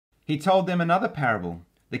He told them another parable.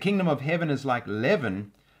 The kingdom of heaven is like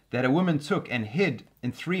leaven that a woman took and hid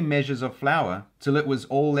in 3 measures of flour till it was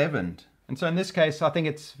all leavened. And so in this case, I think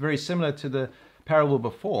it's very similar to the parable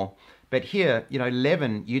before. But here,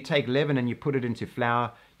 leaven, you take leaven and you put it into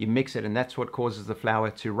flour, you mix it, and that's what causes the flour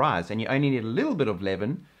to rise. And you only need a little bit of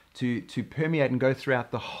leaven to permeate and go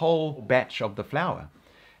throughout the whole batch of the flour.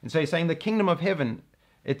 And so he's saying the kingdom of heaven,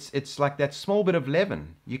 it's like that small bit of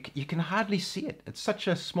leaven. You can hardly see it. It's such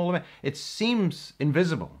a small amount. It seems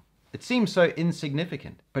invisible. It seems so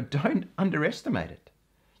insignificant. But don't underestimate it.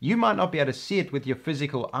 You might not be able to see it with your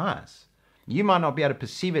physical eyes. You might not be able to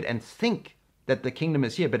perceive it and think that the kingdom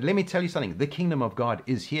is here. But let me tell you something. The kingdom of God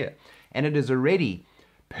is here. And it is already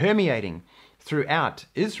permeating throughout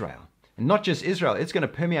Israel. And not just Israel. It's going to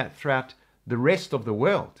permeate throughout the rest of the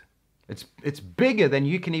world. It's bigger than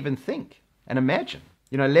you can even think and imagine.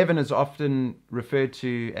 Leaven is often referred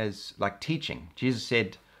to as like teaching. Jesus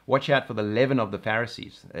said, watch out for the leaven of the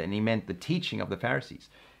Pharisees. And he meant the teaching of the Pharisees.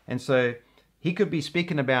 And so he could be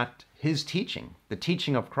speaking about his teaching, the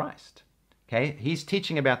teaching of Christ. Okay, he's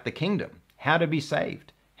teaching about the kingdom, how to be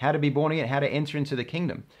saved, how to be born again, how to enter into the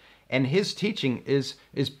kingdom. And his teaching is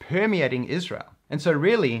permeating Israel. And so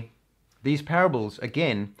really, these parables,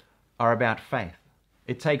 again, are about faith.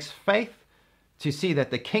 It takes faith to see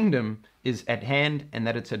that the kingdom is at hand and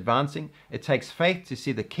that it's advancing. It takes faith to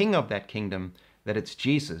see the king of that kingdom, that it's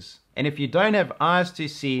Jesus. And if you don't have eyes to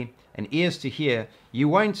see and ears to hear, you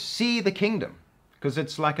won't see the kingdom, because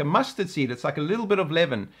it's like a mustard seed. It's like a little bit of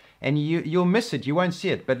leaven, and you'll miss it. You won't see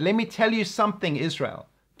it. But let me tell you something, Israel.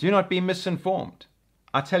 Do not be misinformed.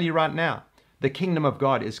 I tell you right now, the kingdom of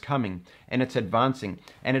God is coming, and it's advancing,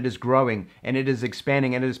 and it is growing, and it is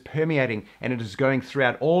expanding, and it is permeating, and it is going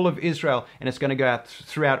throughout all of Israel, and it's going to go out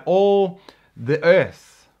throughout all the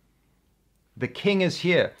earth. The king is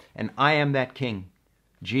here, and I am that king,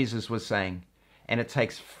 Jesus was saying. And it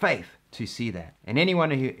takes faith to see that. And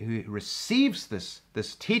anyone who receives this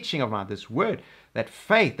teaching of mine, this word, that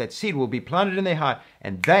faith, that seed will be planted in their heart,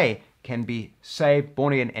 and they can be saved,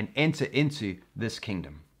 born again, and enter into this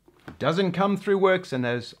kingdom. It doesn't come through works and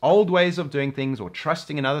those old ways of doing things or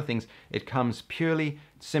trusting in other things. It comes purely,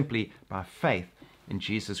 simply by faith in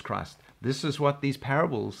Jesus Christ. This is what these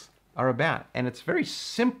parables are about. And it's very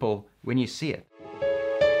simple when you see it.